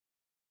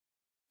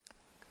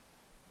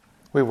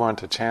We want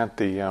to chant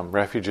the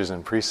refuges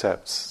and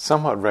precepts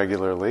somewhat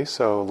regularly,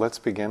 so let's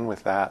begin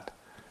with that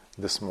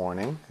this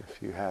morning,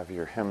 if you have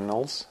your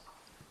hymnals.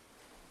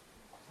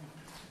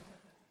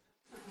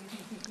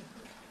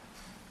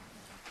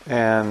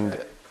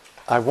 And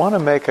I want to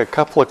make a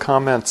couple of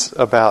comments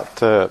about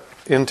the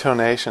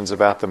intonations,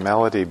 about the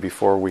melody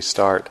before we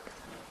start.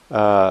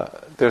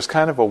 There's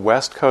kind of a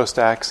West Coast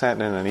accent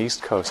and an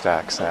East Coast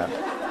accent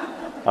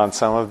on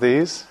some of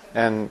these,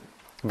 and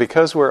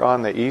because we're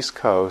on the East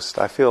Coast,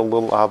 I feel a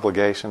little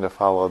obligation to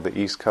follow the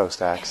East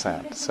Coast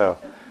accent. So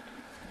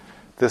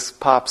this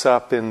pops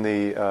up in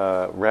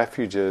the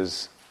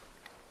refuges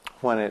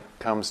when it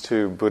comes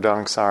to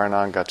Buddhang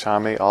Saranang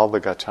Gacchami, all the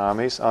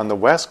Gacchamis. On the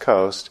West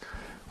Coast,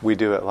 we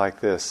do it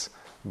like this: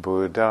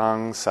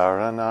 Buddhang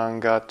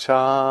Saranang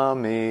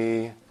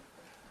Gacchami.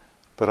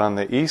 But on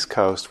the East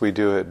Coast, we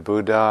do it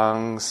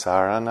Buddhang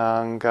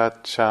Saranang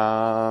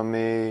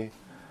Gacchami.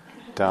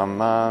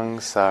 Dhammang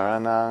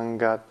Saranang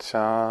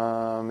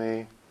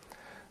Gacchami.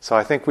 So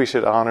I think we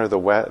should honor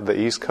the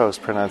East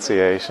Coast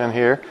pronunciation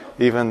here,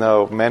 even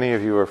though many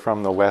of you are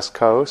from the West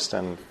Coast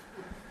and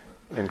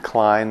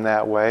incline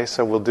that way.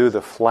 So we'll do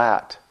the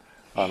flat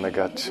on the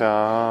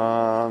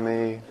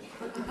Gacchami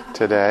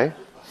today.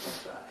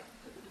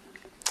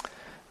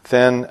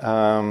 Then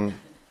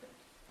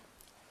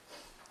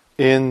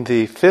in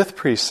the fifth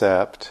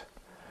precept,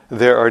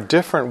 there are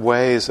different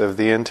ways of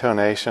the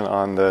intonation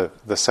on the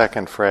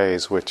second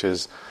phrase, which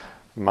is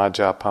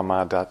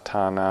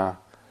Majjapamadatthana.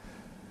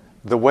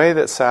 The way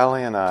that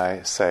Sally and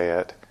I say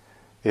it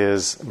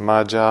is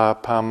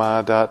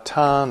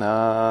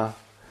Majjapamadatthana.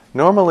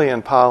 Normally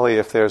in Pali,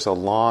 if there's a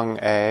long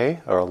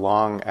A or a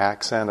long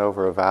accent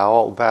over a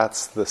vowel,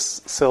 that's the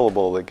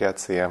syllable that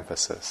gets the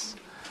emphasis.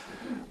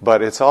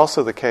 But it's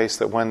also the case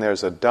that when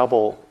there's a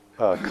double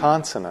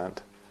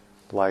consonant,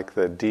 like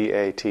the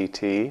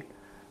D-A-T-T,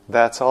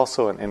 that's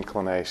also an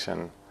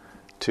inclination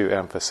to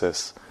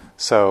emphasis.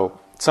 So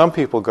some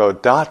people go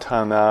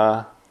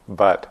dattana,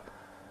 but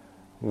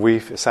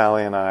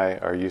Sally and I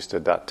are used to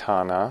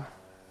dattana,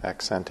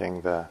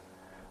 accenting the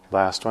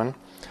last one.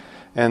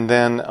 And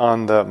then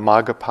on the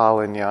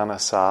Maggapala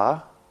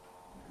Sa,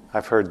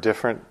 I've heard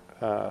different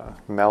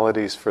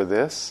melodies for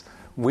this.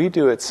 We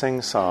do it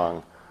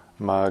sing-song.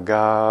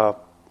 Maggapala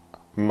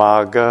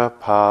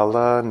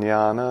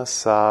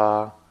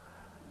Sa.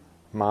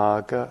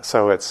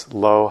 So it's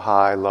low,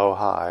 high, low,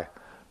 high.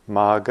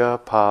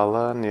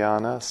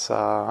 Maggapala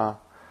Sa.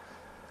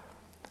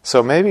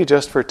 So maybe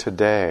just for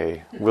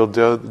today, we'll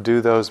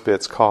do those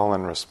bits call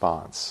and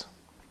response,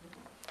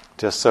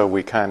 just so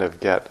we kind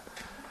of get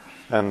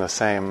in the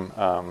same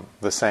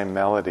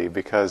melody,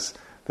 because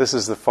this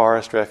is the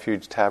Forest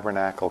Refuge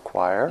Tabernacle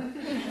Choir,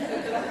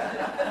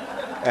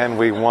 and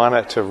we want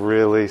it to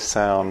really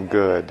sound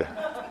good.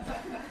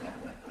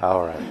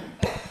 All right.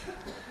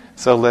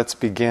 So let's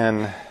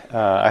begin.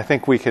 I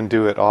think we can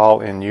do it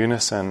all in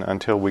unison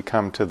until we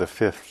come to the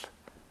fifth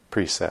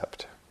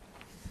precept.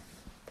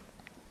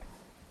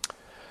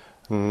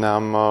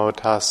 Namo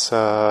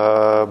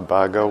tassa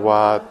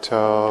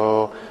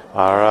bhagavato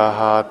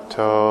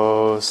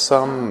arahato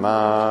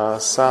samma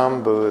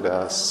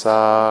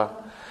sambuddhassa.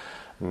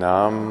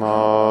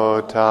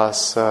 Namo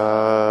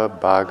tassa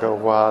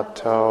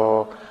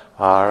bhagavato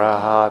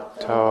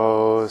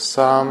arahato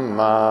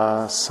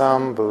samma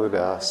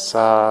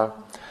sambuddhassa.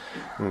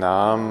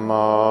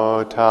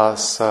 Namo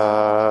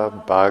tassa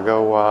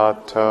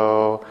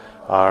bhagavato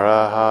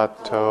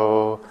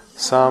arahato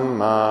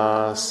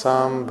samma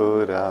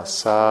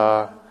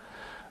sambuddhassa.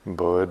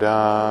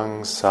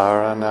 Buddhang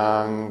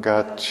saranang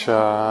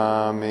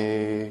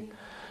gacchami.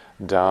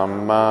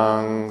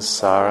 Dhammang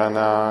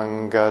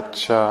saranang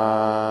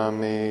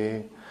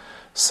gacchami.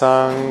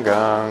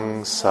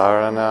 Sanghang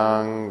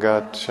saranang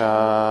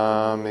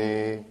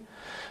gacchami.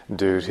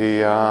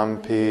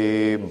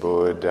 Dutiyampi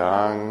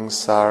Buddhang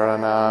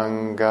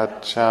saranang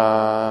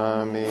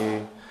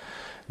gacchami.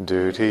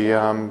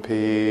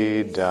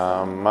 Dutiyampi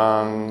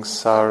Dhammang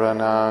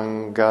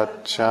saranang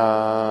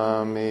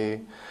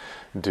gacchami.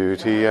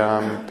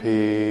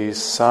 Dutiyampi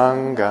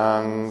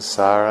Sanghang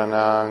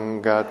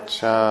saranang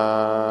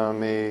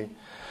gacchami.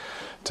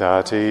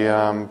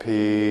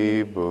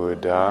 Tatiyampi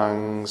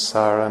Buddhang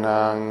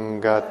saranang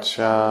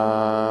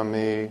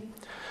gacchami.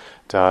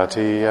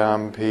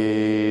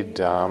 Tatiyampi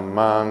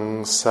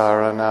Dhammang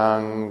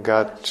saranang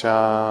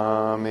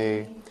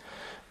gacchami.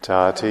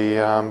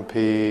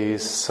 Tatiyampi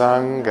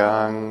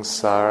Sanghang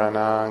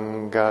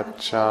saranang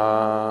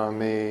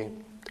gacchami.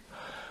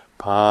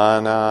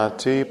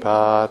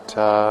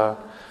 Panatipata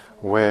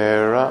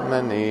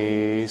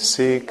Veramani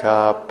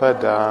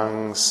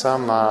Sikapadang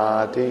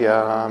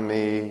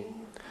Samadhiyami.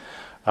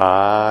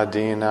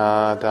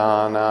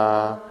 Adinadana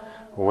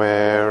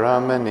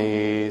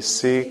Veramani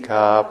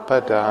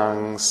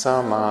Sikapadang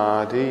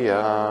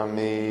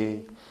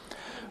Samadhiyami.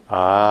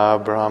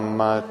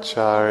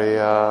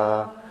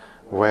 Abrahmacharya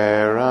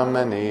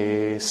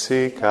Veramani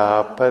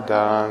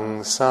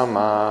Sikapadang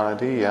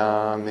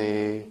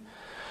Samadhiyami.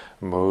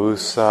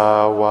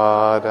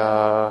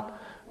 Musawada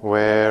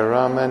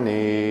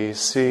Veramani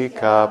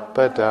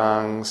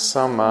Sikapadang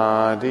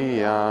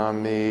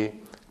Samadhiyami.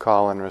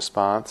 Call and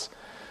response.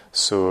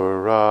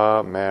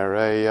 Sura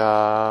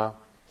Meraya.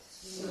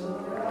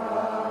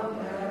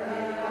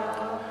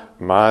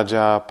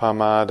 Maja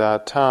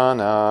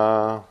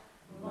Pamadatana.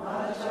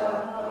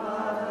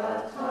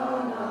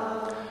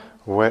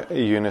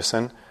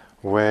 Unison.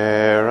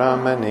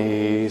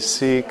 Veramani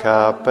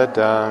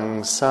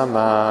Sikapadang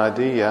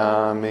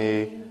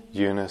Samadhiyami.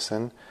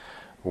 Unison.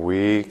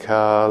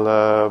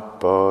 Vikala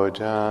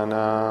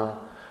Bhojana.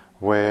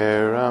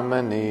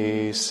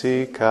 Veramani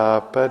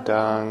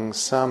Sikapadang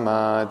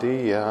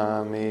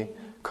Samadhiyami.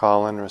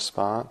 Call and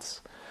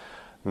response.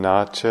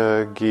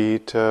 Nacha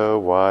Gita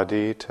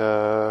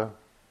Wadita.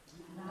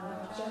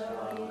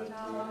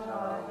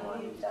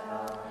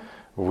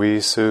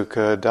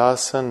 Visuka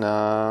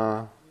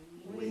Dasana.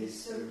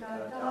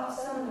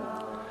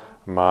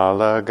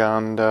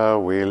 Malaganda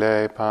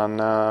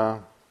Vilepana.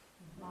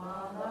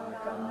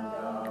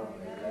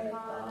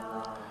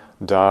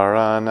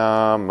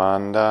 Dharana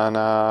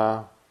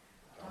Mandana.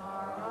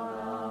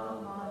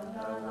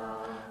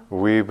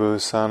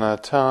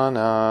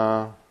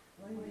 Vibhusanatana.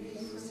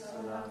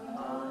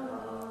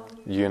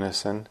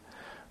 Unison.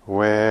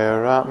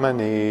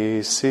 Veramani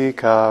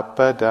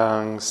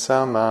Sikapadang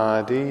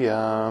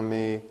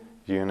Samadhiyami.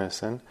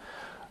 Unison.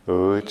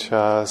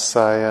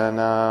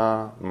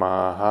 Uchasayana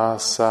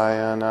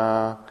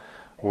Mahasayana.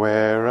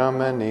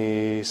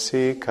 Veramani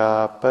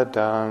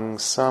Sikapadang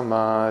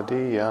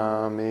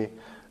Samadhiyami.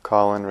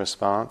 Call and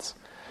response.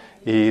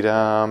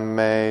 Idam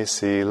me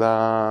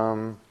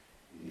silam.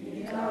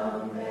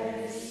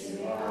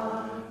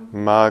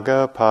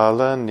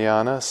 Magapala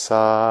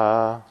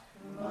jnanasa.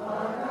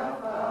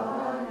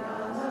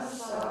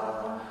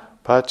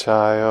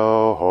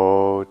 Pachayo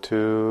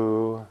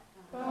hotu.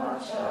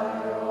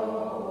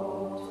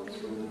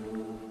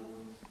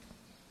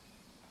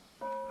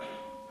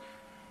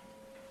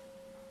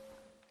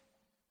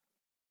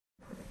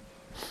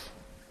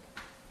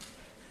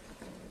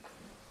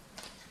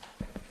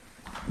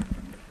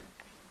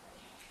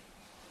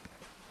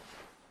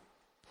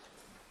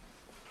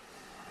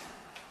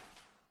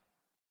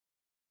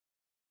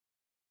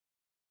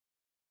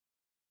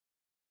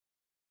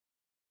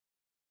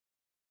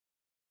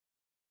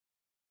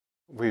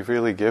 We've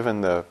really given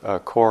the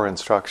core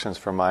instructions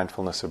for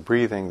mindfulness of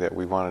breathing that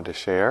we wanted to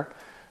share.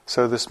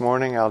 So this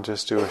morning I'll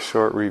just do a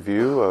short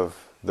review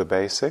of the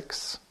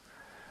basics.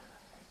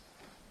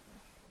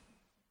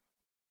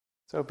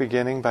 So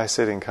beginning by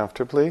sitting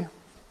comfortably.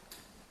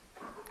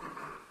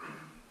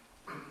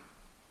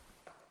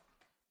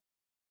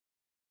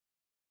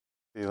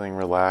 Feeling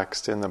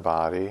relaxed in the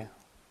body.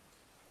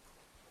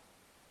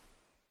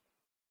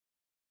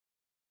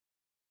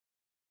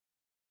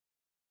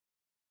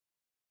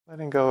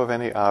 Letting go of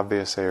any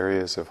obvious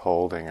areas of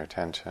holding or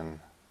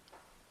tension.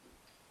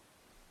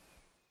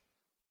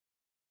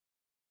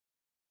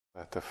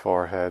 Let the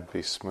forehead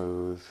be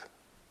smooth.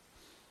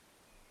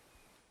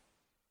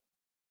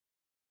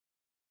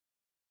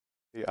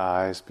 The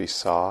eyes be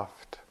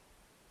soft.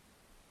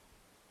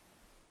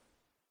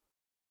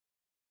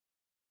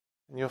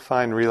 And you'll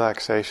find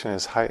relaxation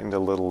is heightened a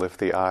little if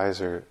the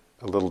eyes are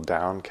a little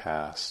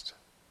downcast,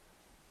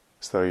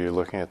 as though you're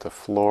looking at the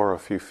floor a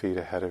few feet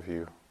ahead of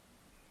you.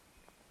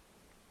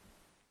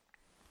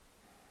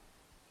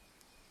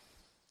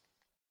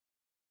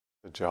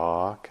 The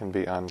jaw can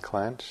be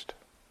unclenched.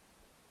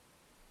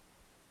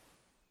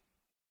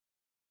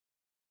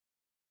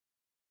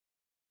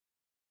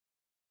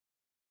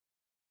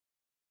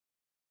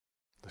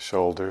 The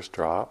shoulders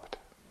dropped.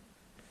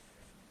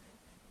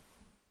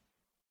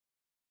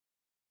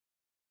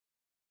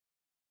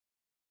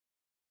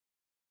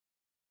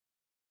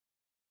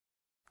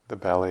 The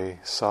belly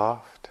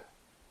soft.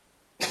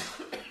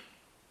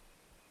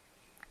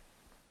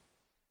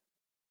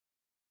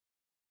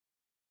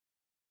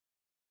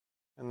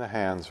 And the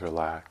hands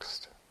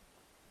relaxed.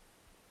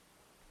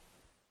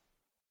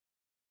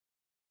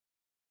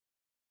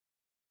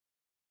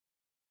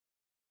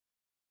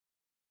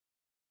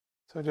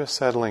 So just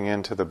settling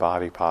into the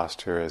body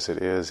posture as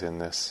it is in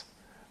this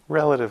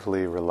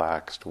relatively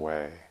relaxed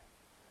way.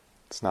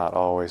 It's not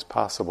always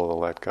possible to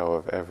let go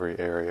of every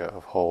area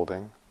of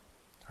holding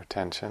or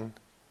tension,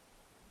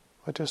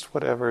 but just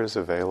whatever is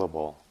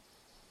available,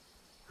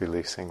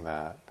 releasing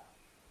that.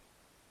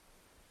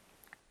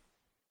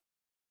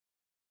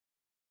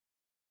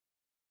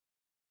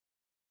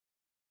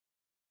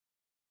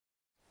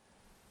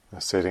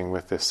 Sitting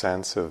with the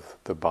sense of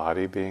the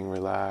body being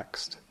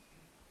relaxed,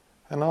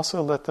 and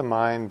also let the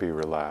mind be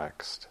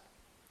relaxed.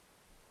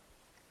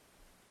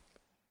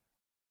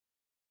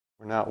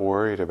 We're not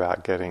worried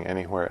about getting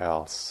anywhere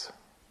else.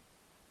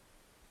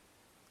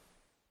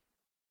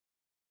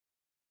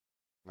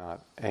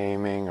 Not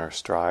aiming or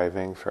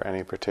striving for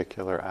any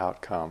particular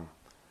outcome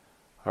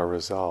or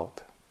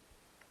result.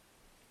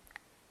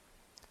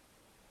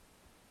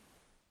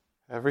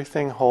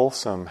 Everything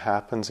wholesome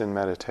happens in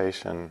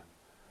meditation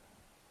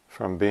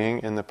from being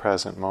in the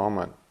present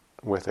moment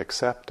with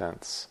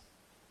acceptance,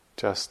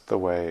 just the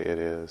way it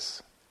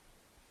is.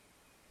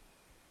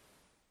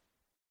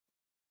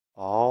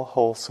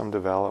 wholesome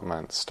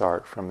developments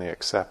start from the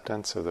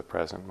acceptance of the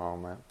present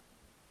moment.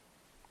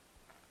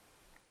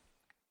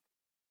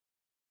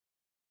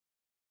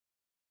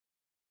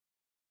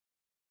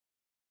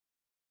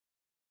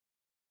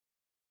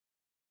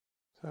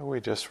 So we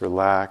just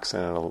relax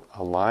and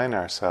align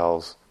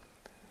ourselves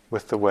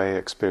with the way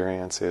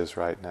experience is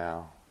right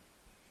now.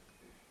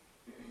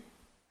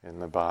 In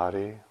the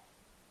body,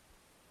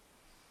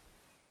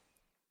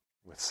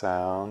 with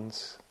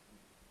sounds,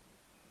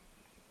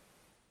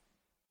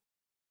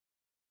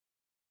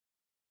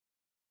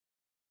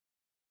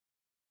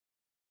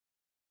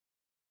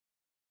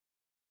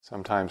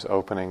 sometimes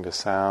opening to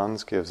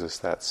sounds gives us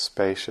that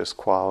spacious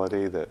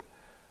quality that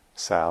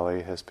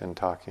Sally has been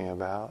talking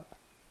about.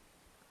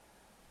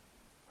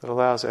 It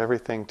allows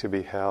everything to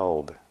be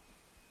held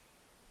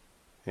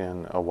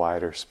in a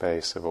wider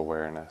space of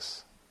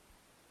awareness.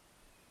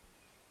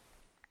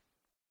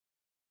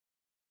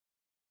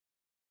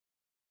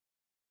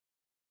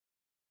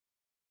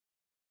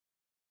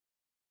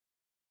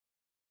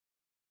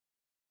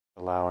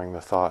 Allowing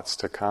the thoughts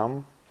to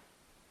come,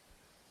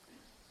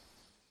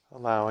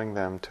 allowing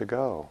them to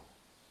go.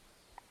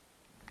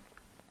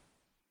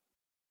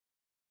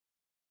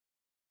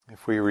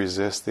 If we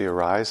resist the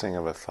arising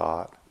of a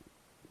thought,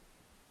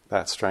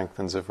 that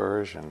strengthens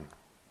aversion.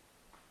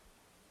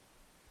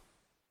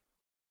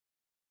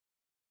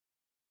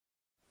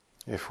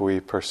 If we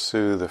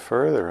pursue the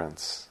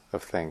furtherance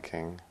of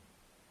thinking,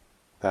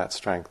 that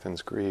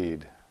strengthens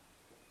greed.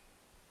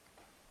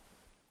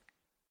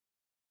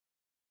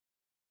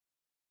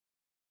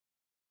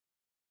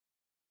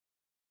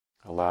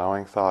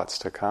 Allowing thoughts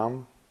to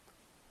come,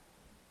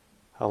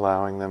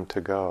 allowing them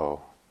to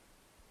go.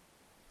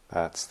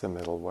 That's the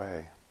middle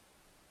way.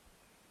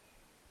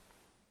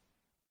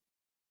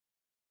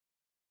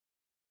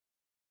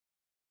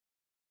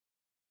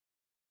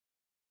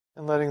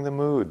 And letting the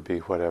mood be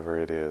whatever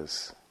it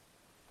is.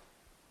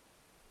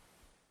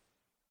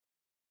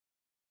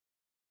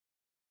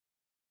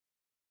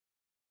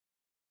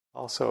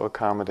 Also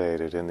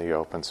accommodated in the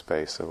open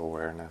space of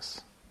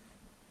awareness.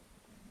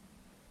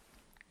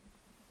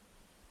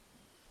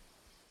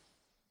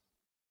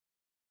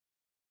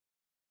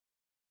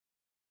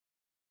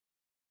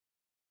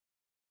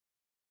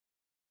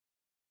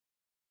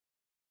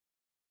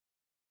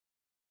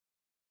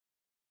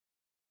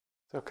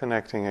 So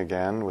connecting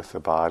again with the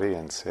body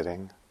and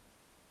sitting.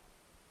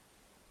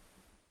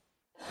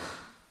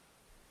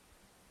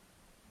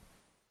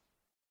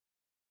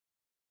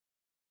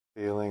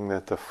 Feeling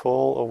that the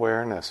full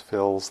awareness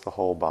fills the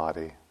whole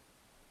body.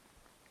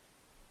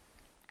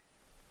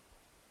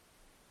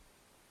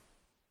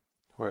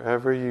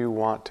 Wherever you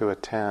want to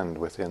attend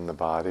within the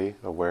body,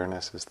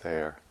 awareness is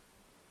there.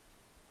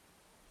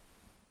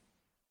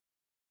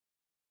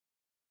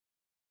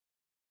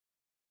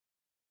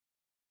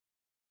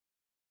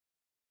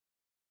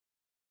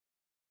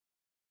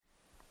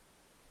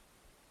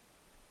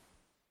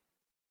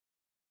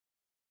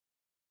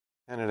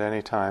 And at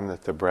any time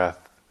that the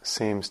breath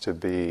seems to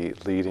be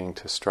leading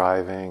to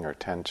striving or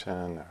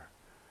tension or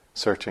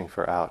searching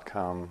for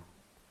outcome,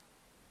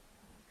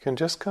 you can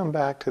just come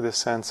back to the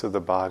sense of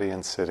the body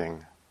and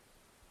sitting,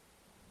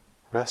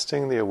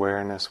 resting the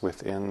awareness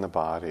within the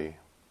body.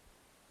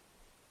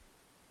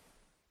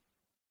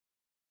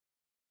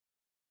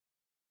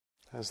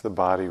 As the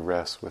body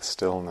rests with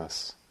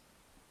stillness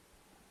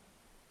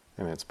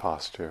in its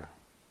posture.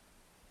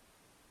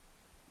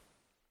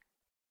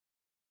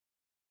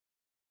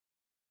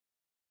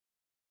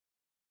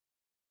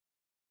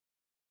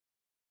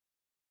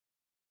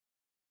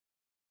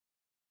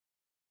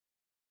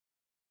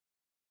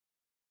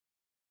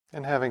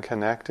 And having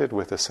connected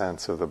with the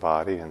sense of the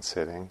body and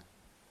sitting,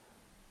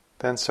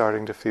 then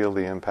starting to feel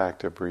the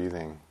impact of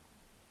breathing.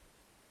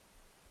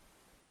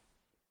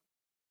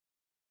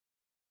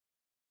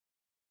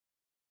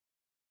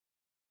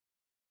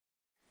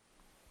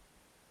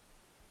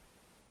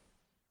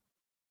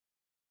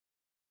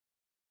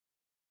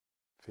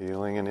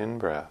 Feeling an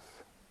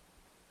in-breath.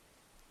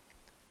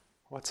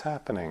 What's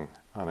happening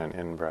on an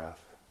in-breath?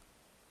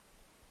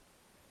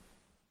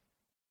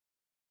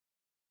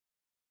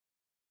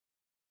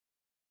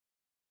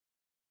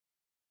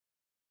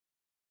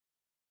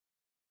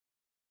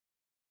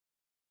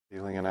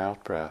 Feeling an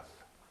out-breath.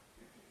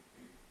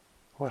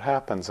 What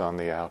happens on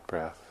the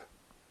out-breath?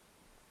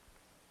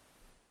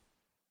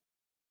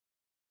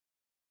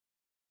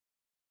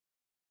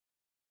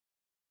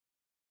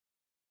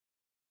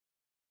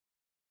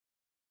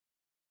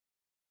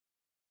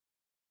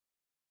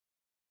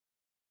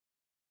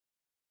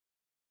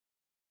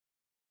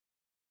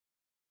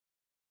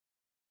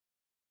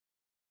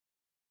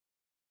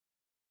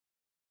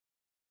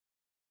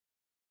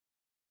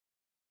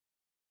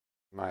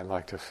 You might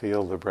like to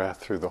feel the breath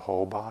through the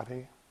whole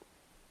body,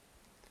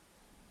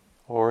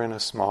 or in a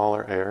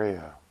smaller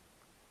area,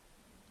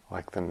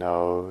 like the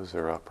nose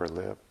or upper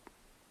lip,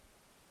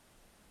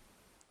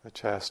 the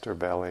chest or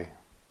belly.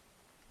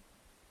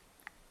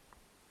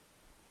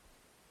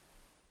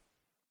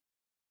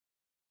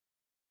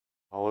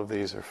 All of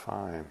these are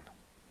fine.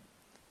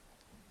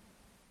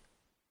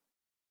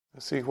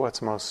 See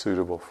what's most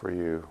suitable for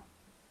you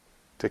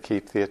to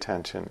keep the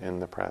attention in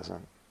the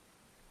present.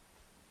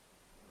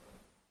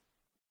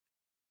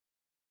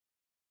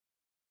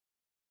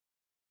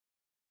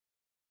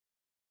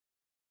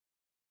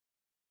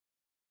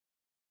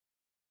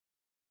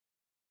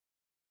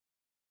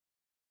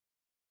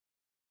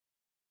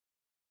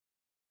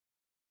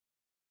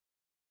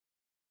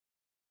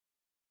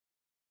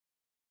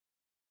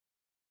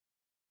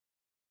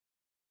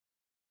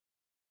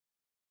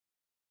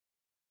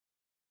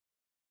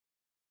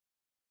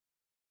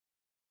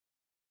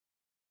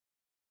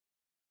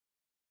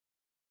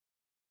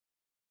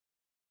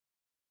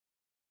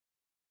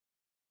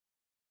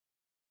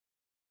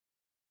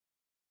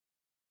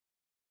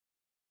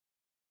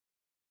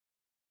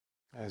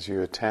 As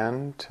you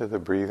attend to the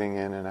breathing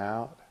in and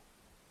out,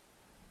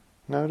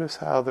 notice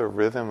how the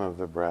rhythm of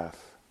the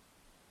breath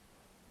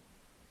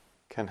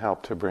can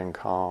help to bring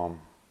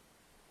calm.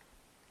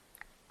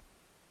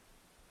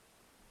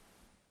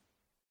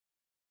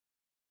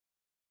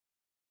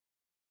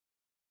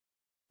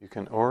 You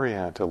can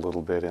orient a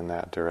little bit in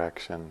that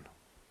direction.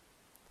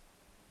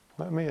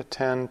 Let me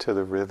attend to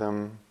the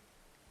rhythm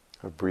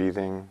of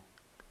breathing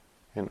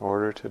in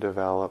order to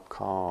develop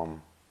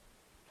calm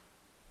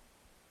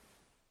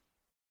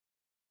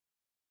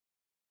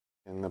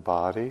in the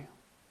body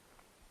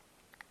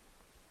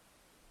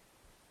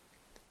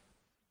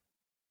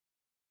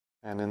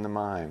and in the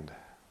mind.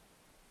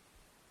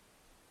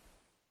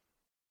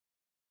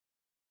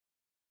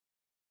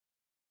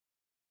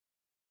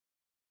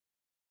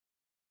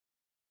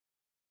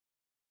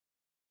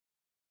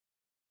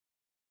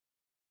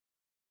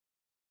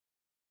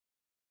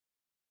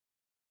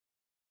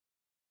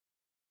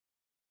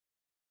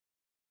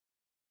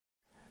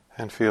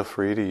 And feel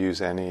free to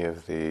use any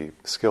of the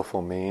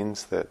skillful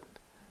means that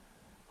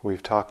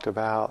we've talked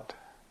about,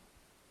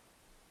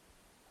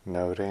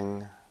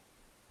 noting,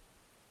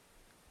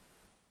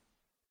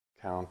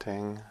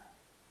 counting,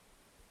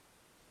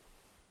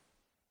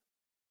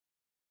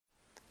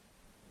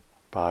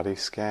 body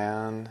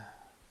scan,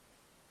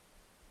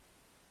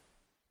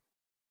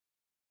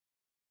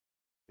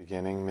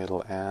 beginning,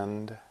 middle,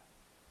 end,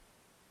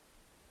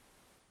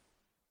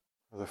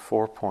 or the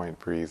 4-point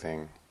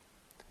breathing,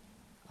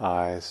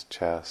 eyes,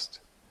 chest,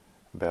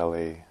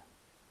 belly,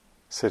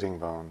 sitting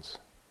bones.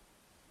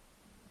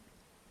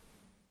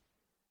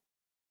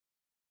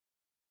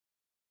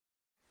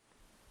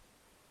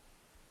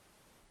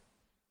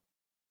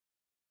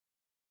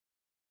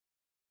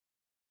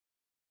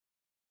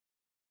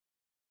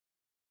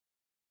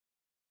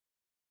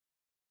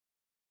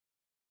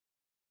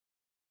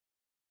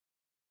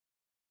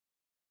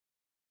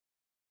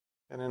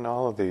 And in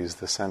all of these,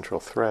 the central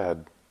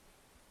thread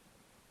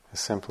is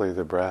simply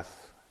the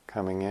breath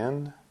coming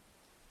in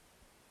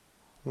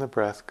and the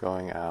breath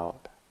going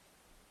out,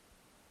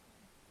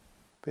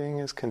 being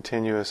as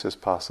continuous as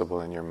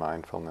possible in your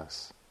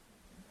mindfulness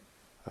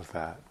of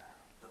that.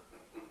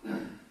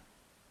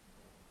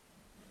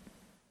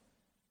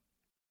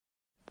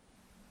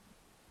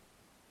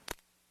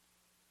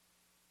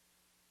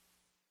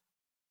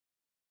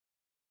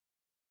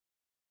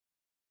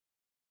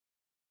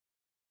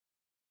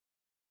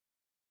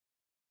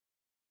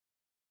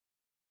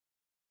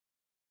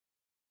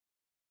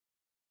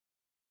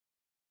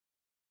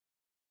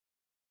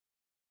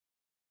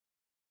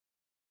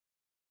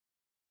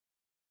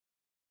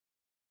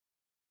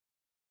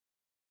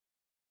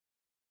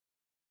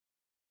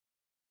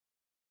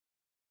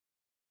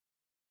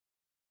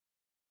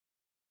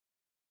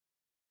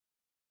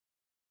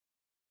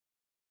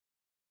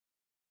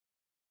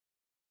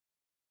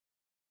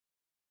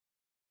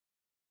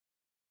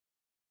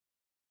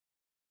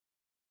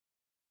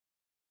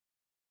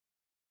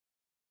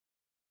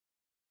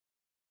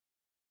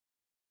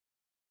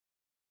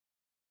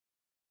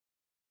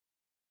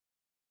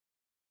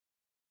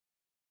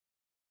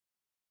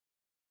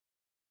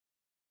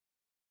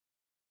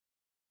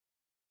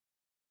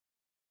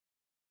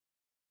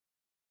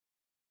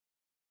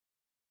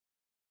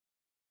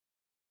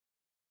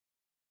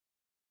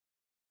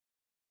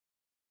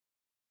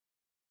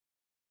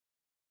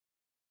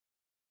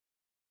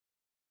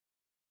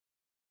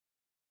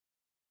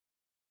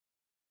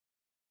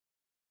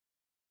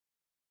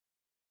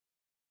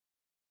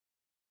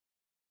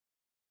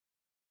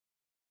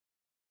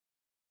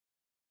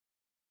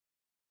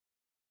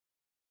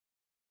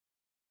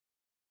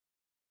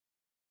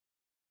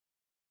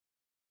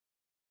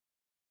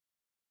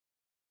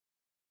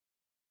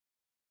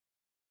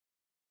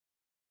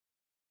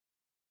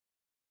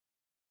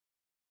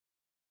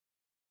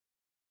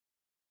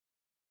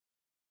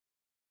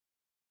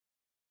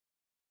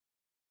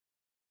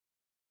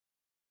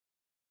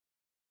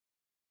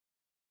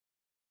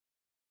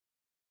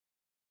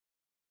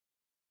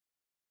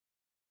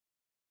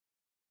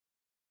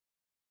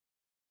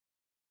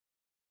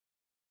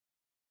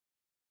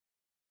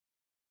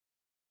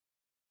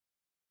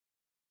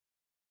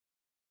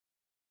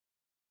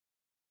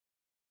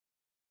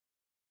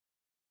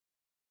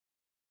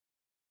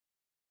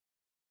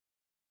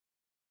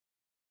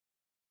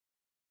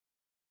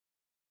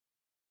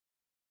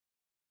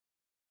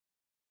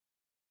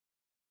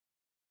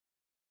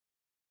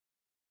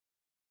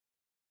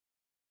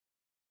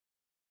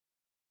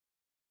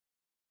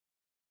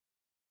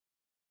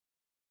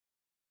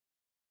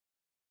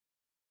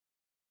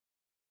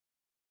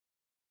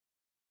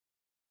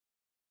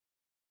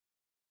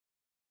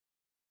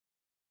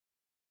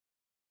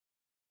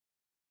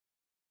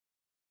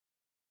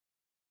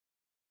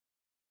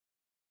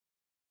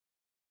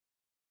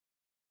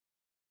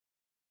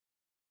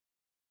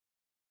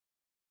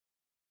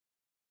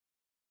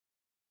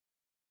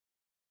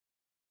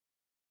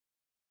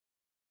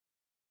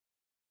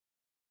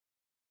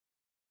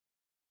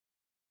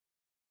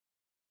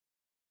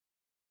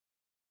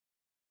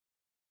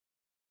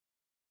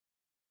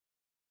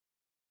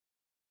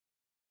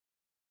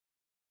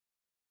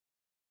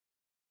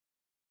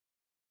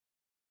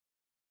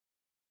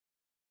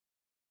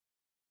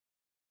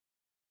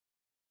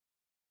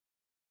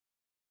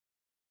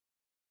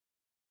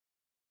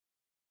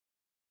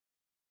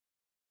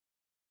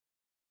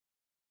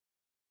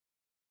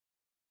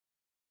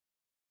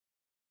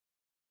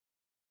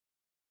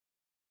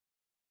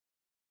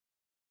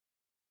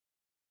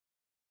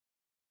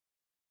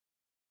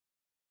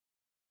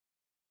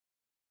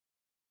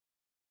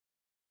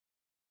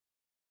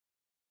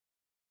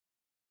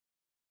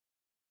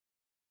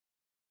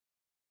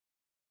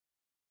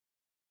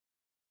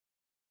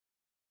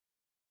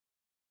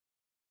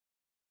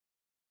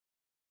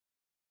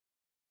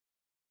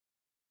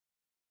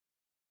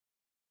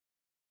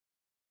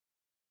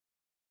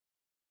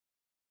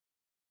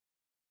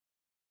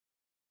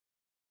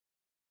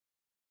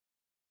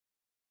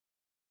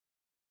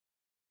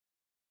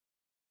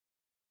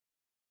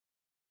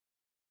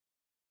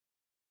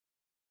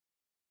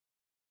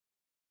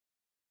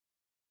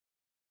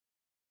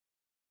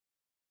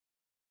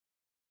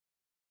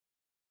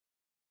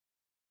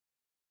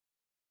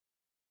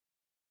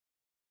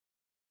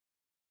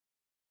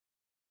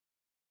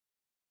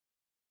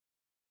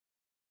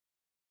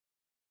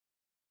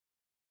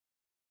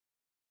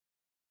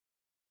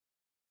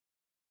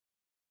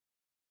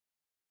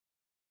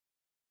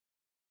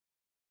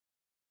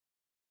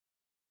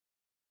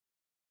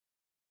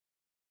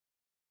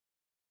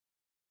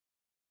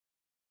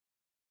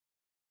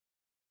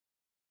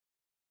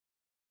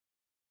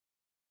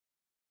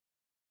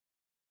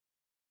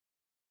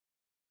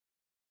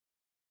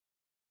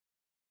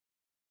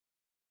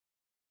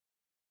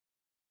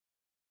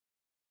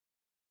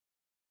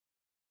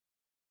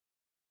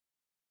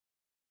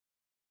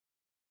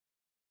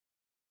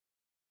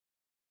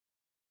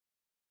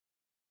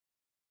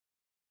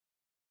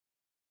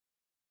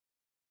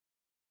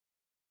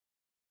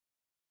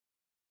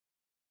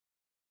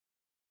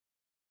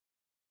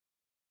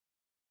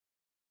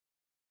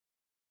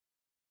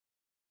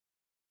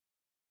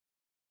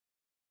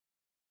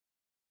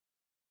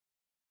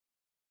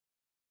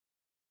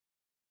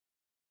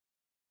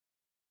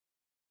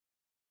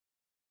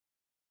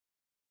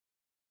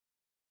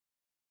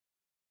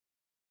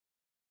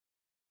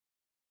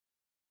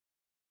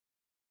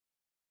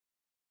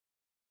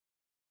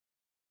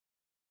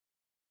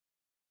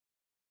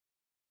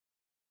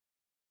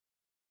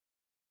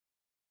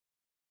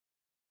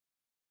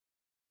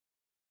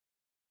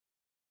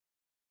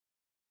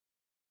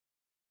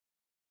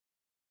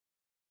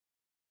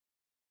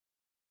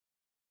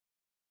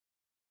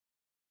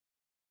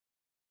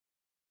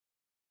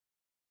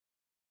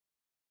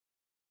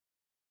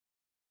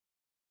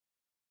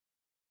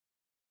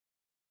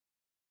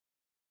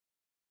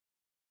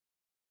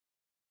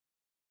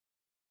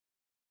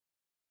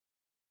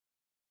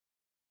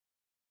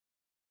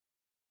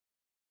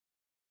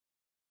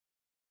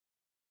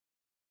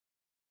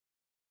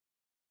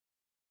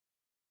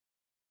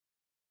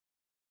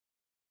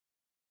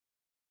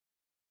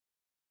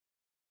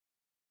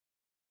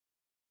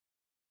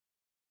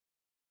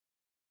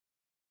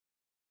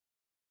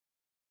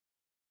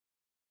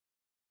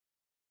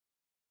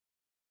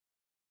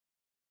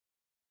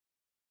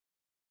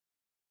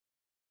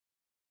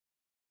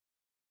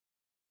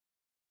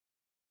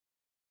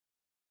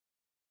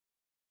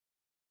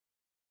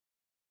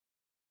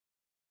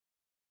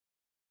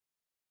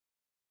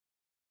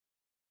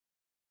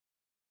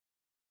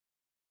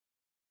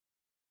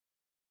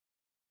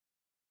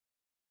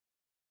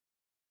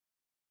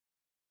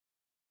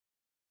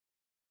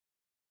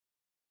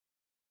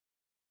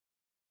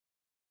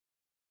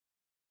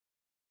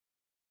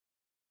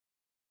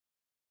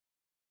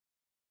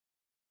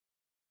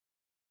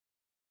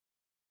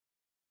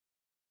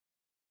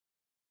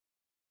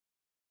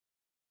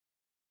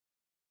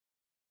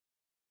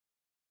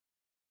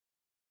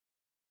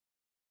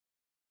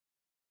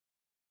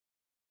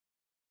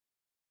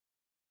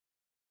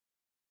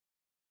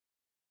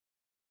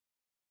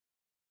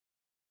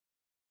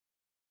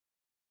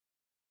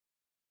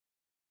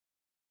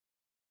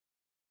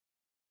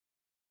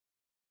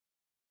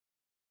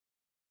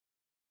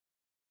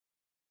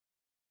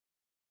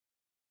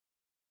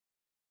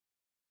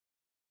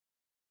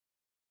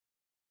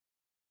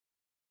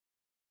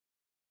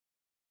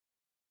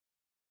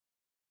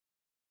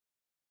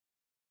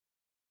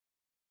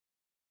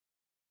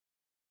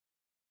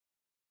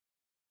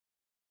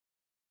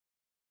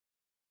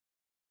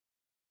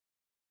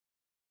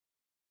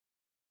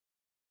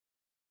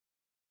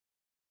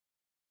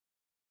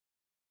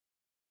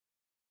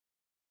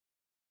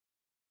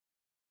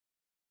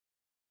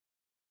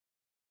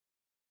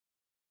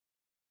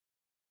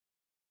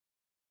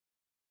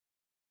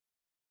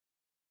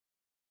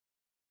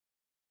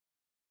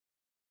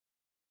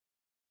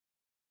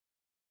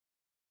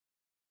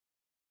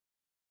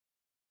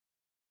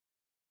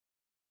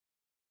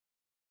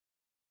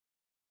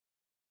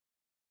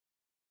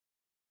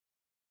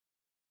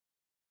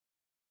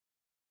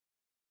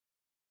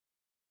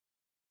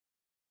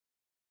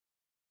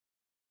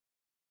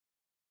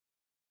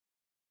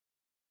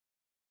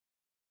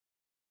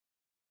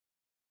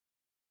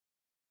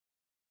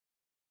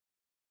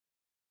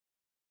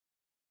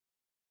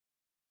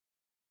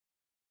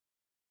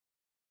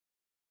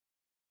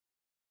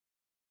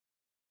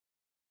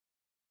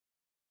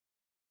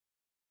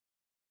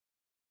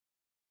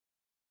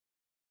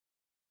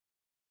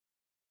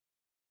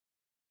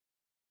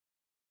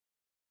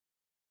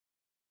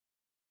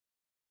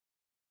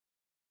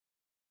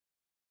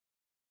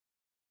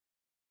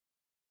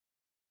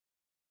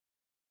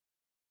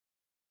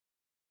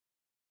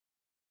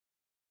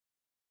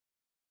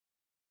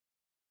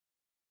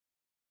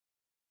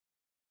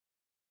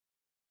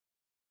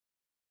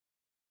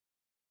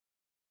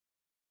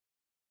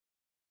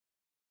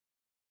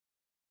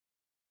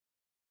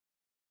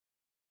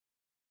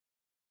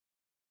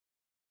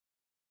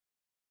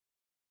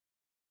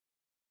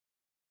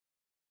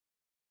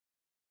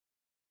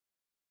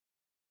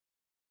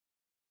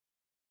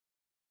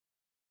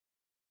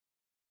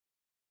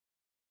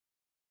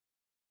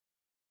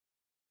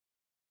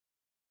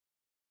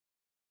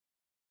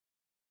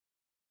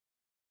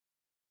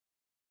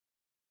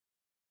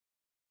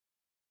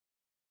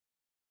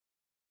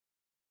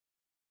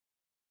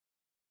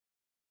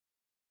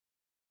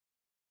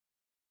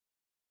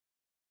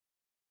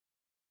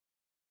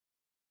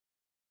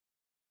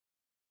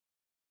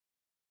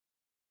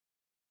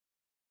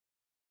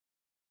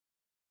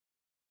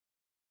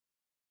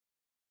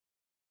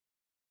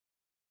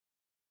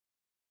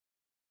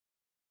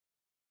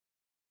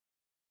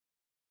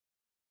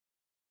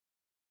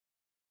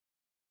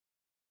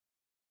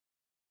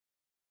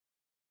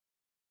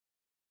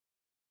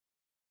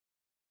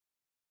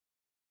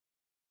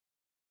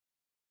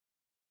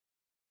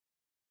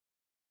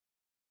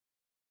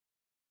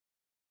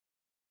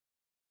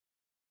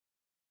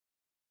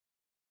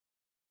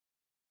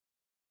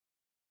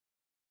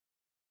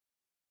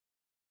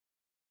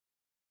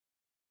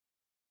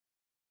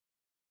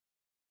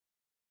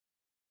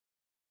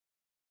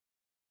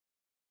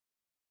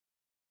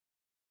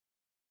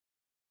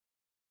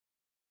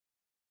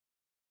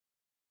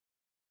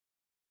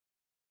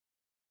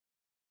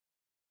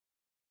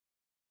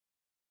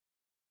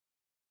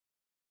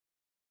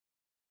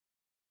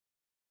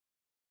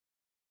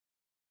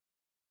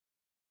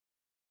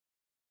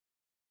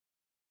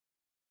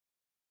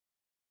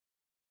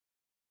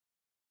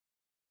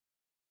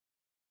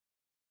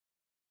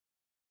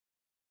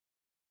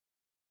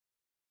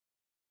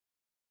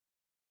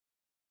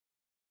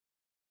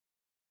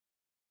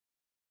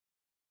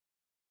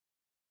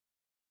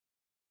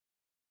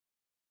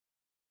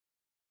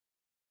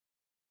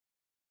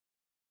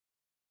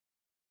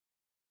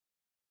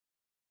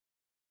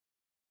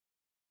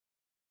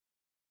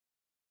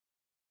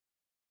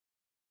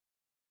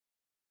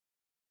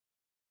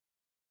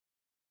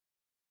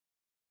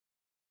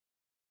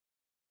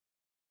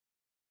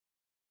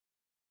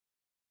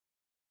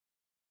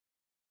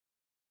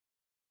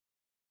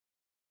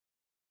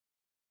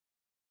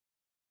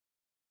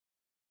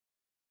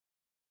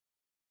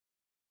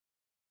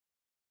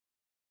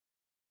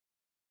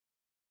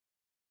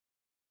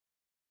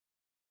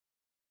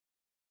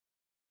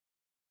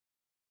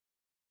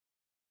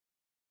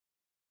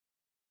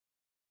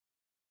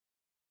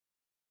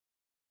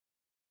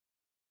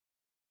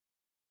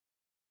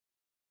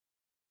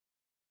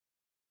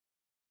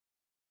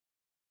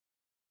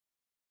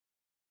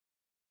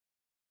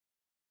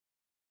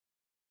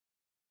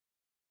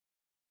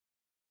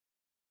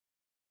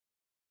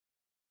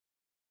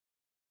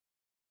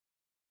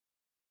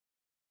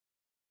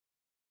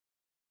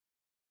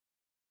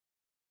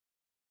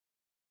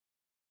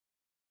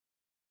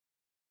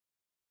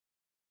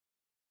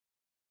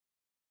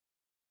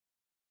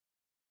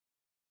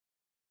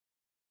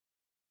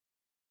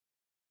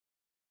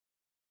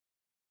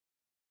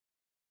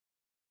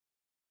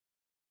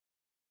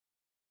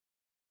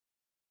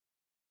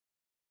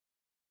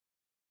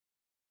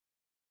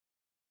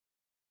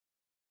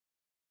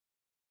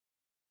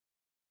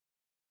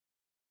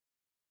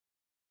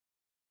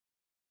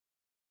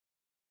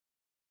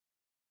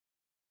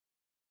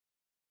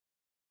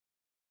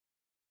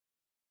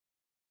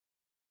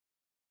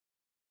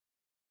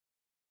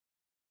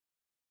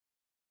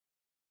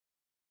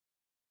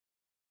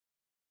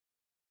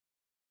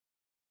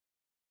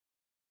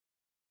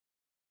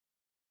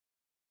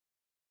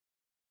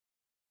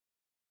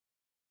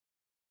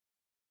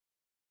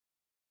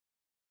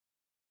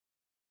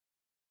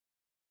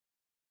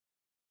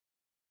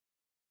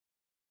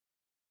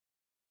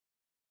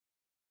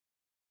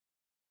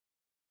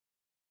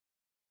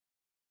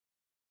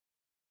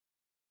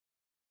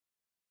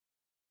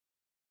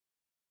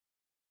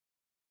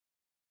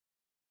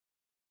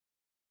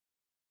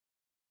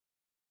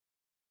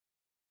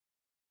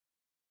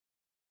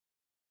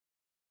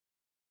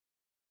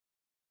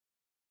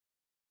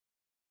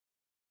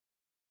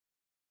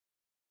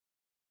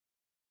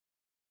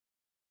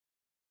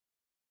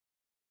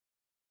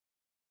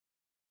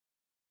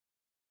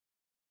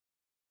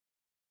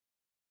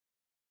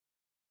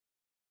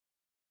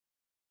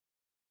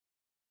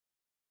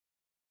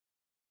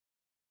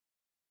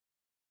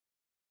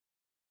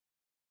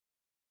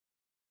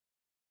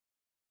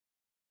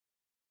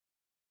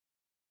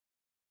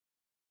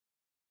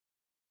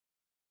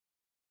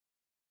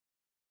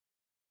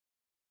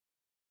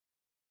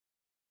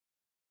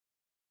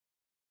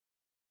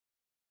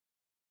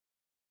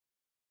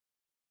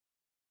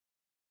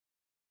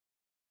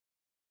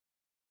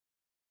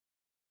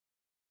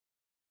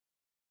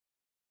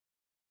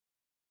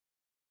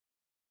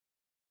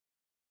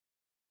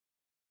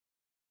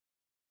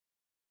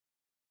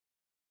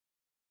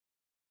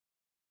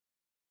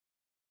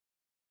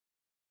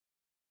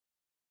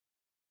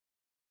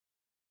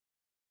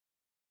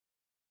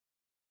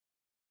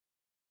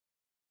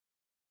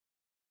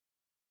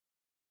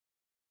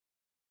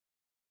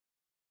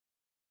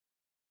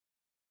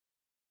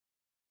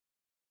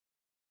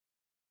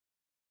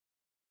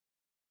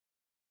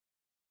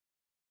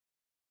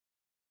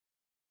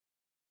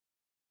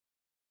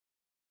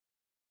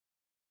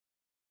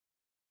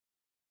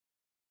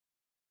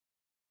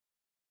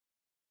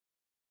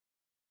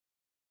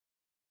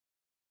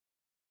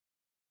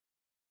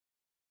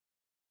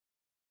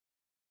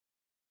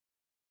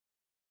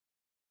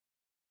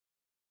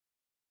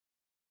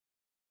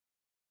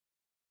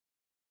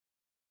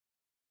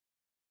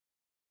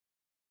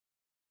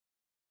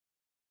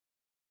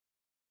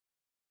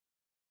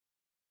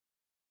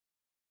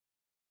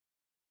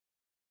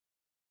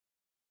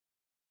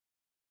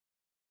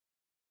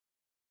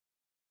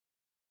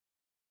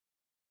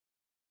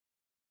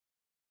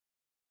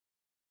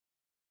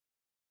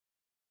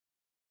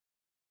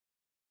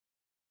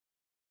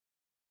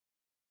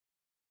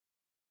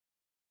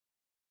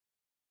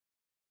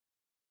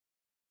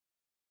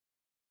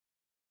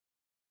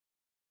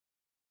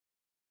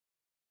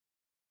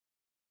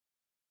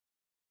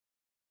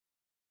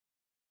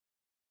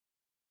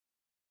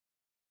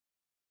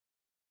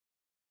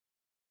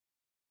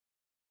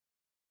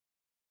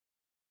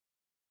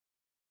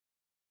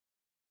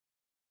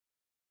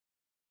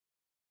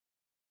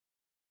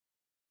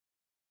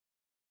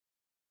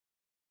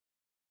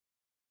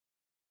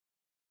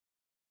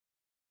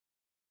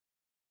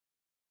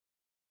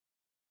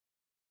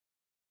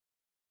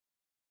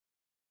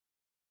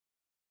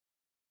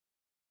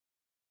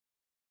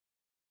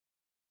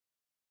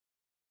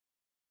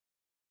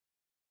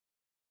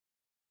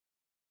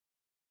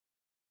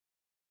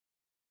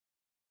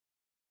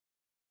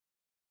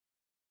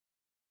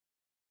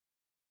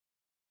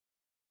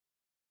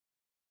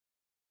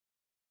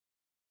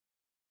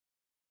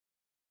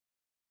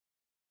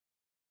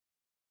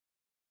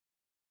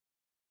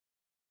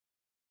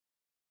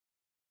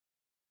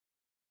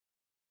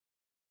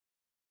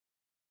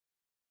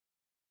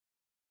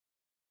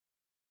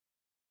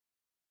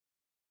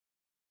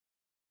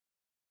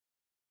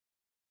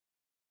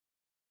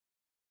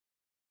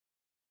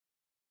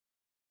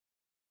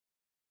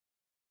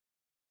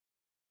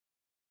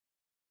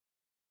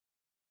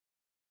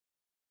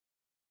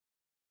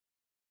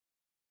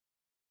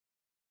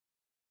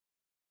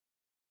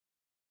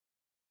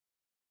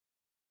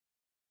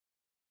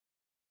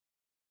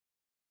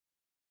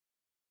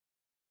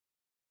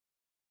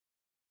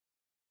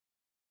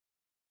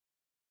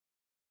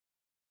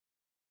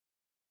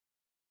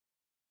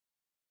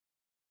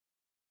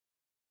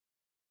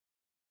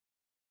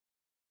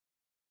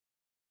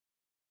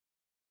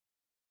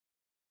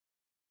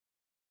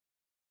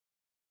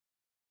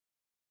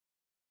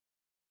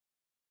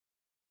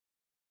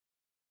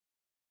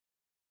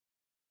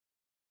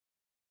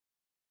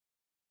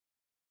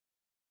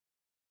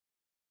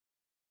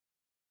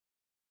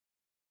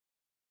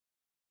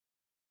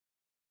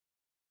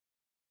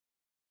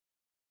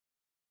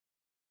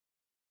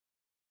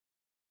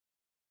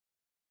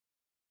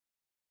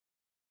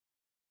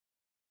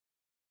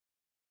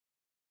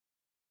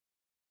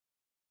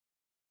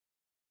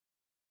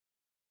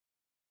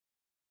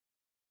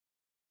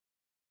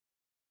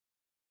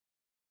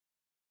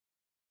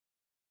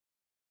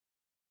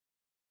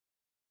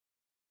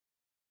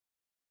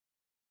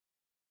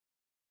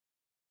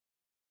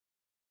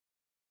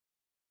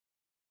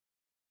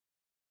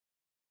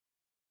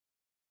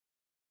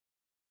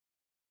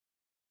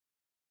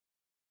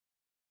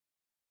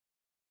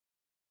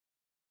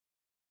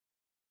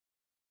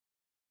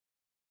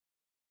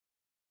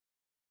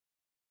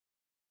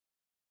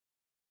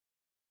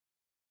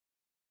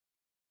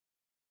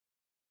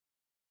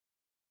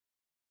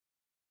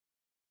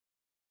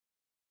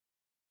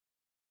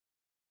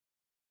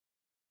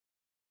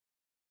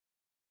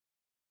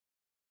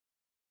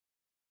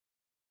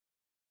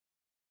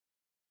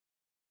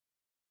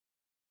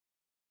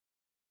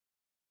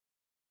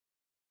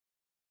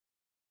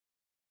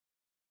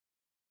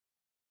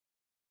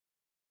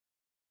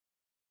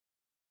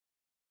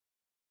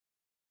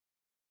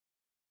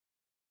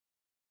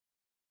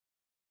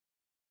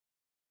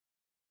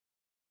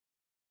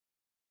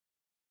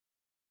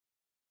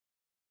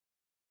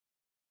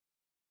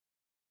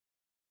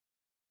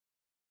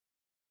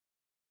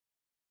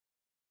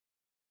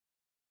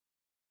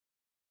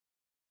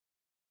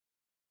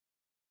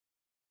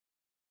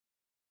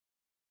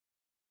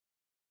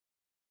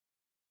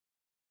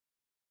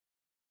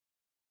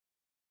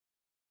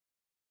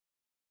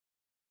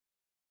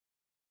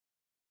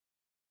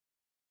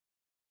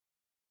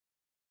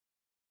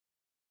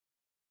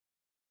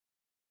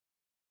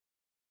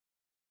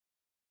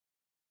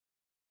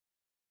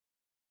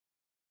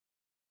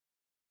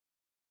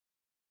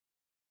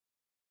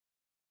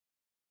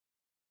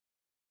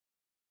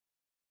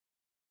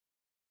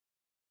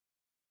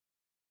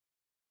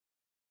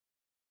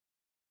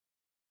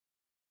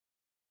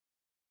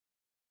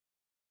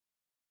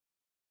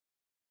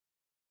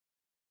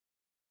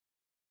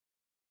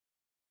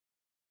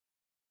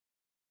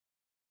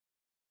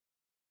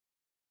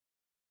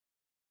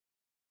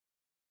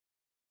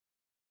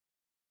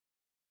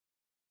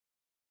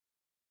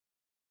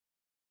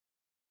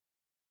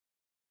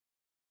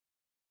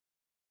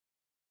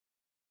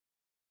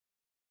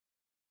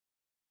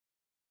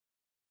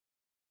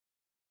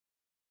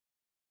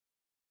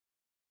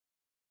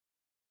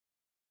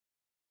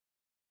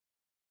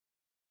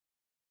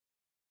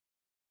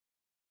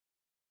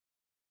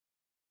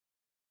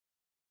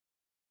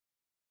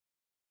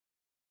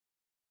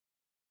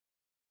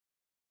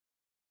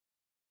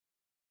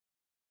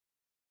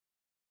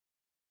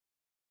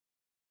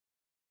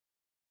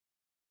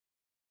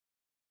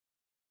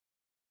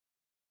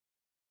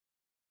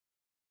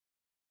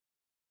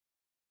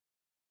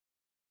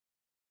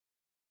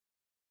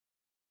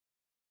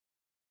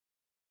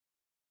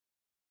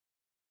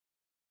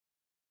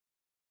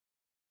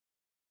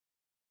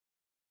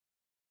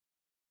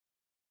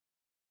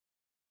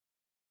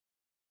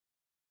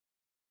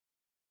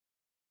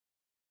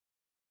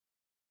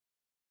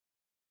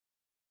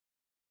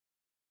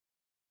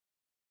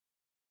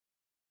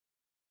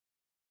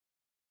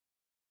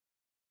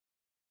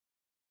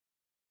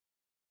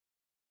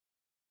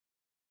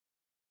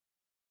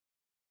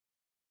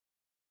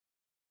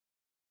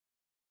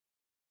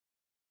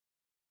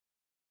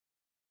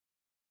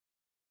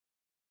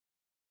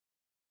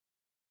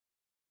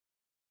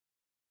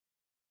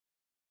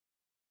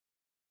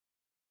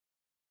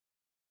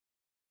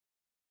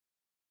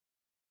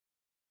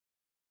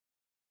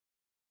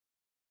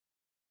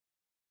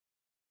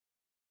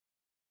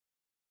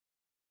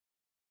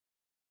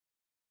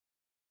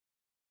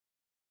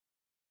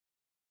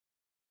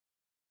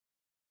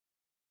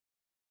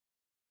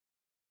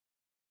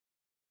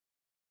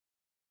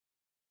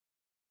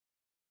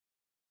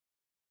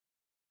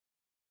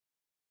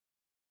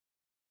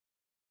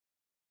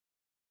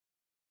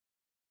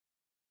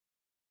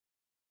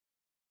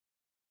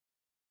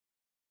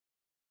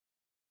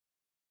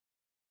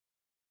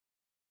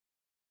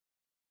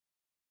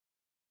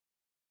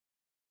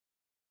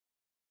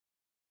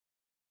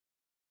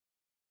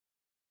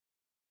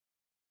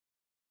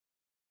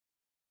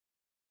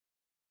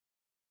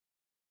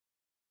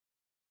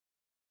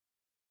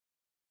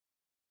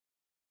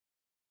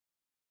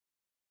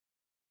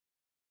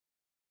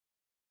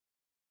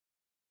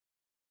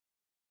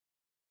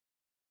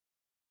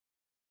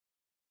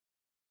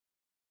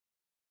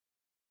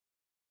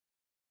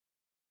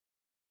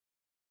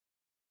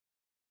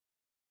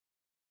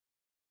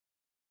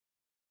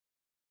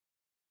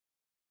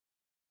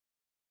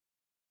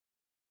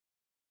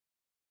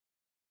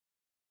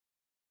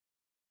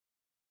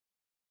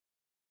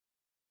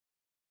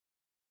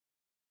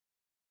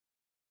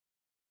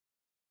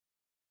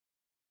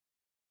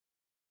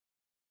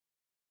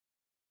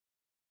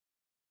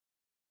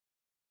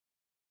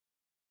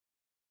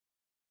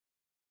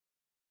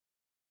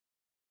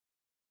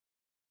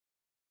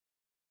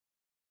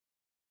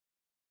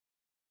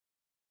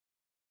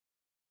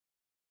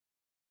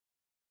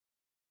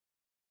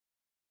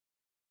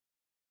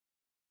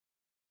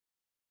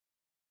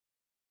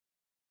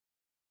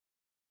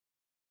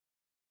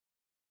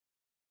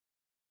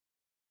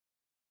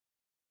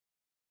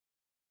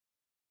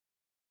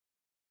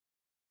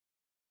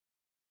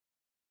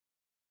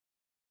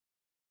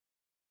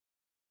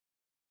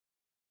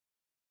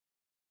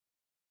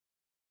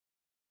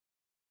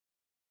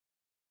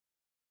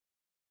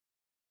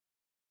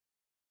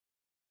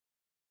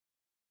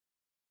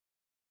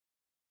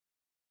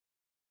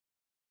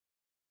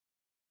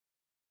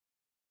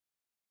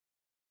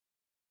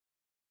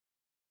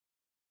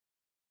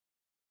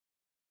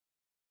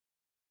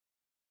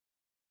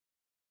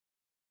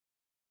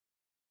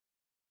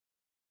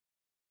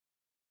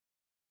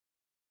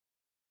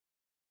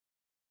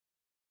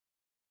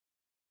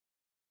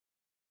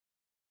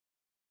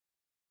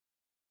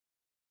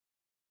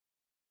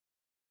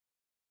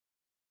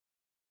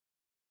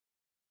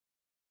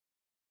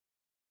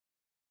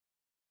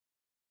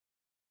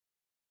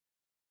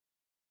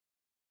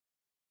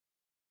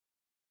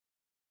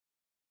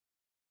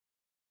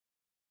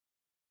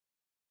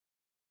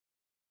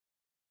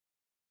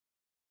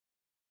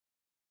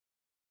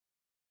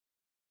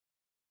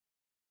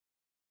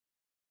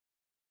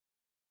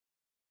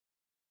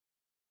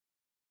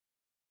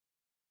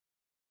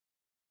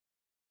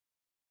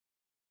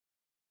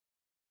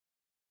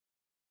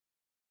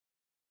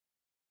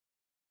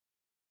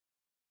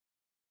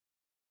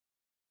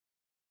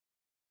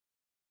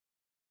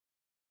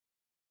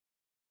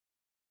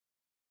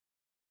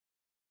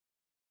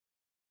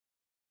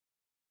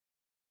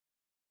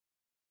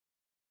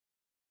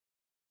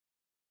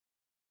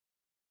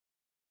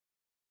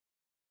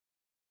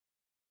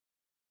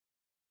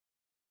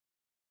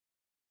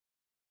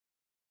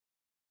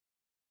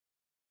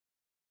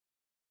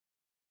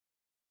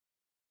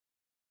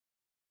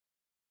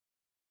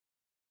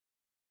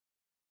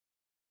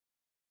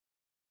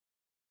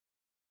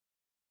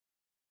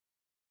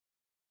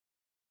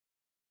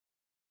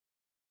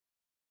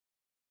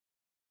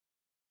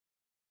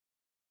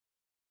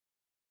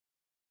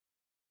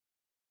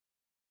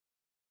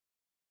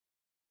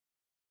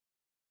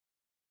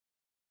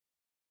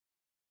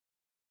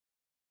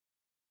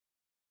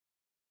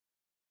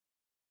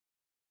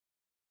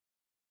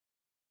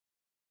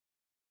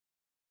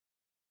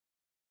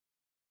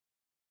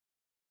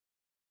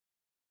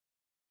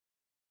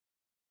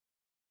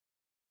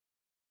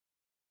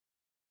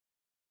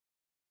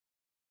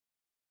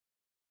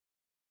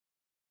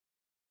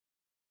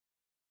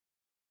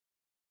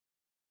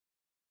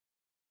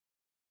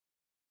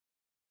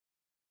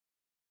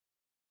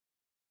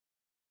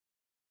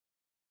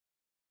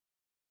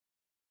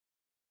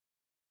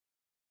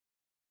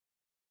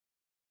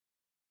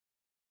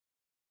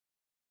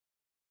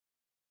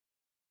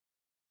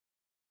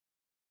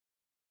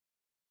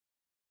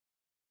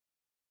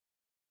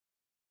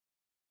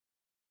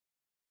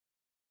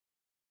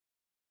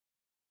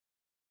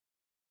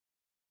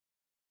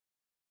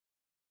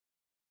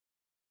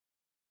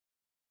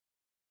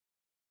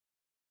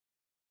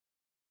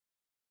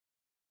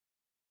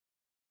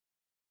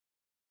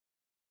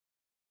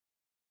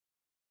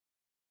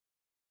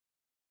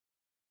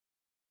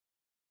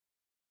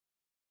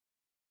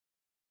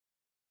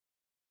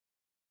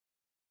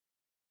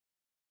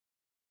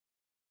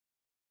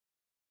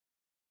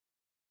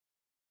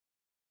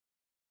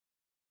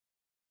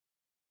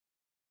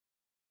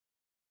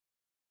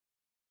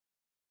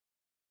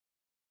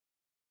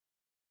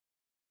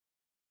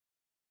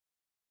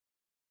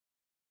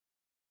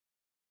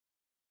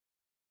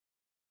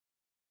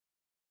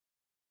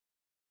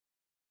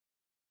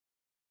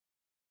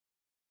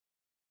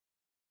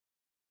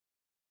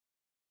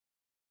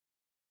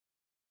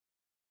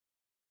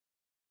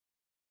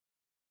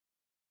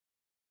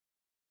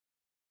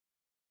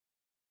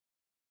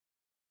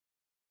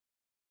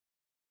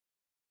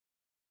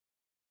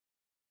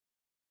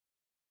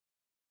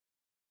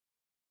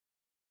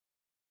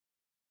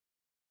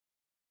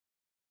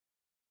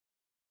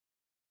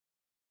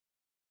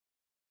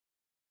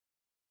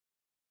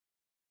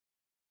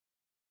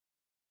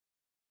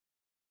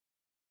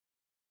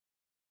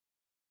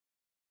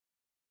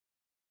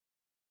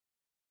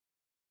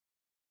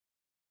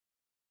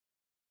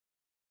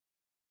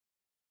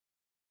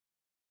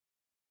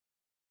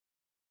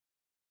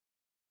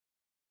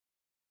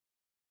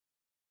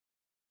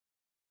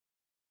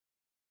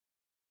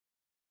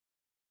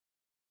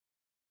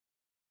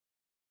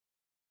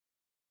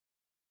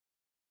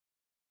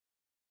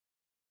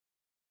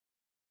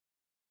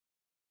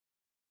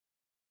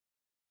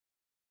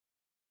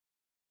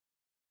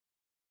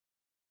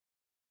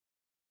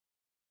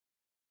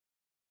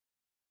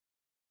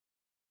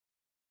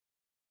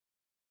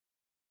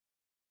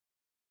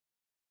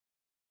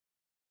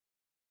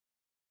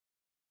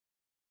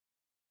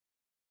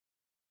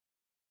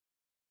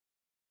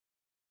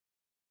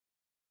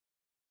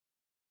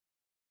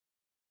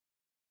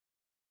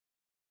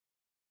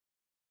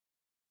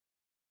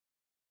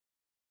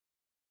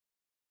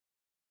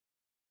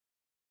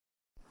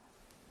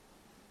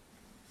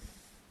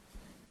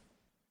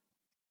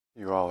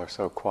 You all are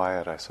so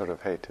quiet, I sort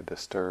of hate to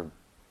disturb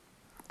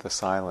the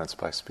silence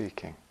by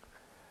speaking.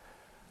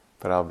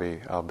 But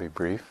I'll be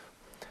brief.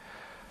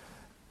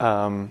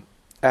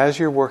 As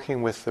you're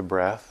working with the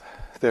breath,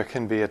 there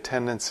can be a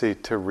tendency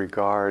to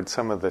regard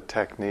some of the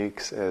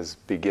techniques as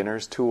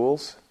beginner's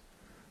tools,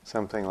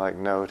 something like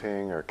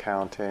noting or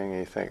counting.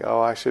 You think,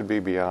 oh, I should be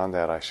beyond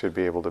that. I should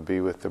be able to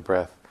be with the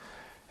breath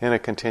in a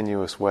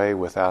continuous way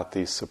without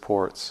these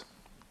supports.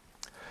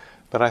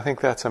 But I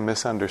think that's a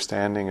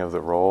misunderstanding of the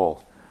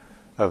role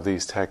of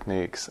these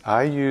techniques.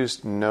 I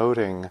used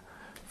noting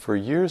for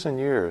years and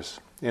years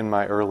in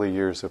my early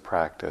years of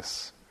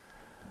practice,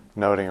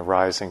 noting a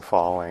rising,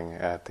 falling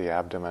at the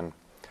abdomen.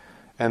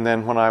 And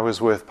then when I was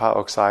with Pa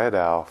Auk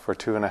Sayadaw for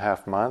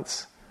 2.5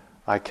 months,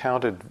 I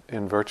counted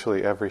in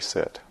virtually every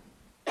sit,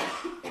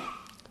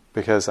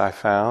 because I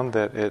found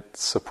that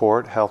its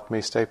support helped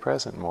me stay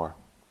present more.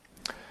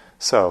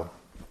 So,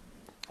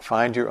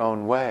 find your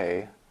own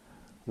way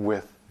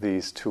with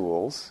these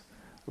tools,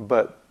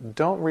 but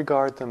don't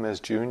regard them as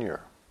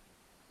junior.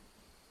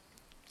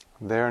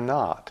 They're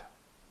not.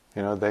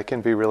 They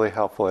can be really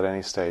helpful at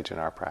any stage in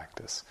our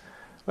practice.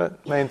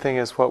 But main thing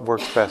is what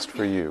works best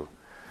for you,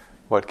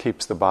 what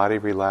keeps the body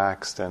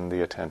relaxed and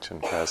the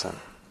attention present.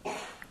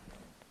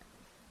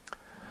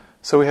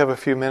 So we have a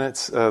few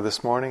minutes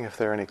this morning if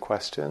there are any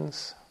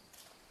questions.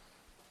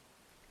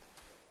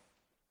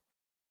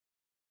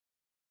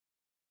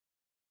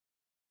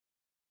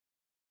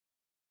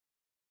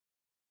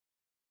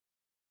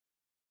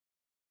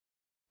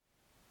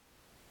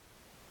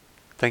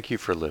 Thank you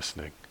for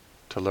listening.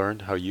 To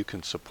learn how you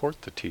can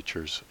support the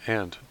teachers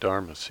and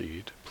Dharma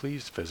Seed,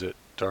 please visit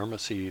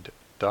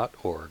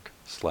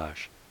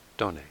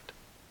dharmaseed.org/donate.